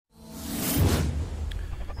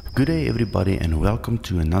Good day everybody and welcome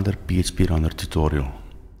to another PHP Runner tutorial.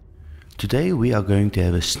 Today we are going to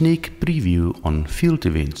have a sneak preview on field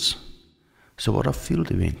events. So what are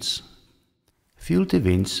field events? Field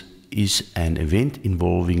events is an event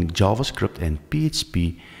involving JavaScript and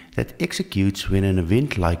PHP that executes when an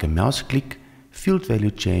event like a mouse click, field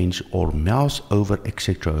value change or mouse over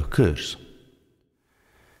etc. occurs.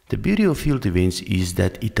 The beauty of field events is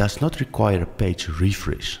that it does not require a page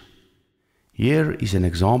refresh. Here is an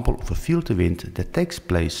example of a field event that takes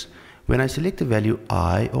place when I select the value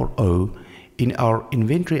I or O in our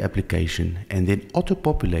inventory application and then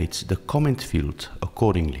auto-populates the comment field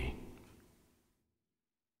accordingly.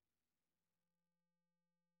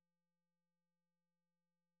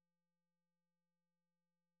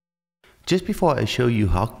 Just before I show you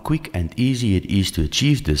how quick and easy it is to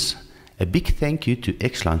achieve this, a big thank you to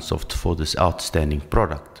Xlinesoft for this outstanding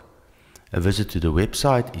product. A visit to the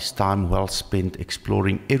website is time well spent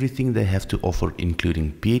exploring everything they have to offer,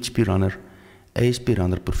 including PHP Runner, ASP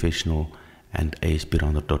Runner Professional and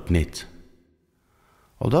ASPRunner.net.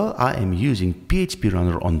 Although I am using PHP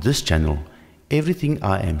Runner on this channel, everything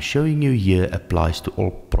I am showing you here applies to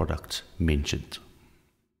all products mentioned.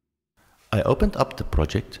 I opened up the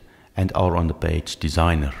project and are on the page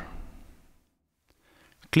Designer.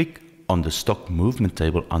 Click on the stock movement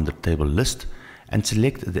table under Table List and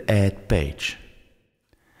select the Add page.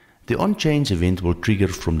 The onChange event will trigger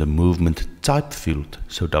from the Movement Type field,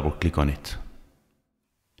 so double click on it.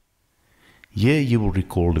 Here you will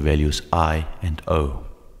recall the values I and O.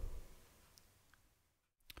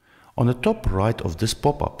 On the top right of this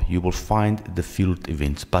pop-up you will find the Field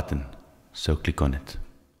Events button, so click on it.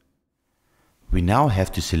 We now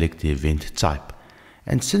have to select the event type,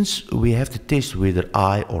 and since we have to test whether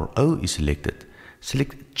I or O is selected,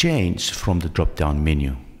 select Change from the drop-down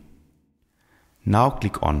menu. Now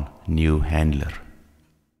click on New Handler.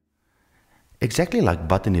 Exactly like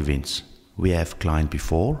button events, we have client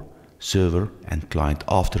before, server and client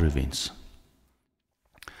after events.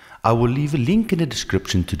 I will leave a link in the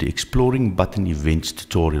description to the Exploring Button Events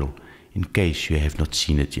tutorial in case you have not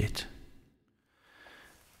seen it yet.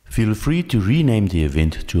 Feel free to rename the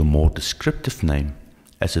event to a more descriptive name,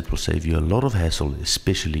 as it will save you a lot of hassle,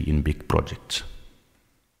 especially in big projects.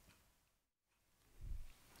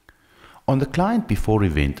 On the client before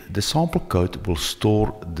event, the sample code will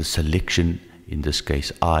store the selection, in this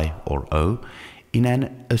case I or O, in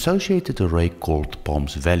an associated array called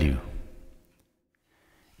palms value.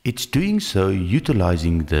 It's doing so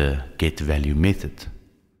utilizing the getValue method.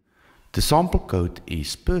 The sample code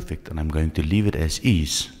is perfect and I'm going to leave it as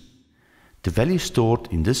is. The value stored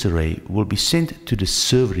in this array will be sent to the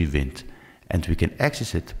server event and we can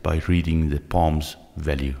access it by reading the palms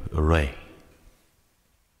value array.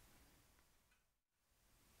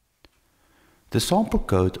 The sample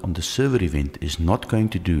code on the server event is not going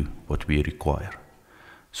to do what we require,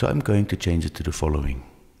 so I'm going to change it to the following.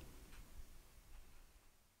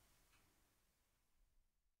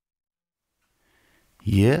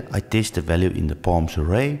 Here I test the value in the palms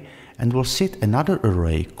array and will set another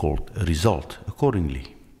array called result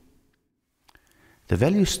accordingly. The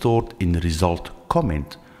value stored in the result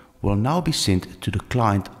comment will now be sent to the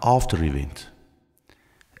client after event.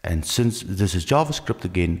 And since this is JavaScript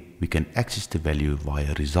again, we can access the value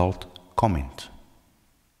via result comment.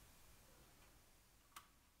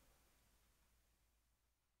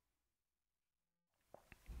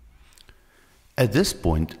 At this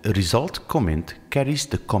point, a result comment carries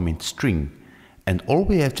the comment string, and all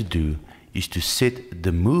we have to do is to set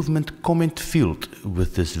the movement comment field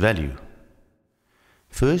with this value.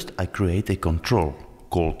 First, I create a control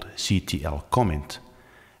called CTL comment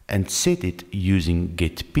and set it using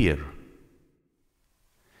getPeer.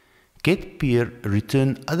 getPeer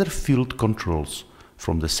return other field controls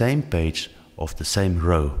from the same page of the same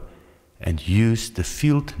row and use the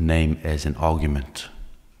field name as an argument.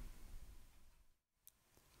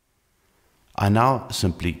 I now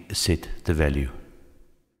simply set the value.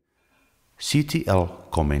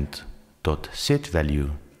 CTL comment dot set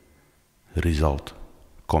value result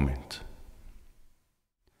comment.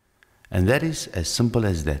 And that is as simple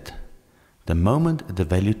as that. The moment the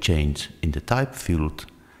value changes in the type field,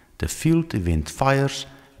 the field event fires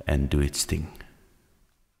and do its thing.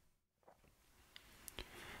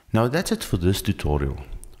 Now that's it for this tutorial.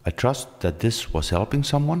 I trust that this was helping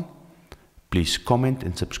someone. Please comment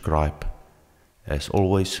and subscribe. As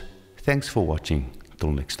always, thanks for watching.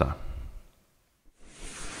 Till next time.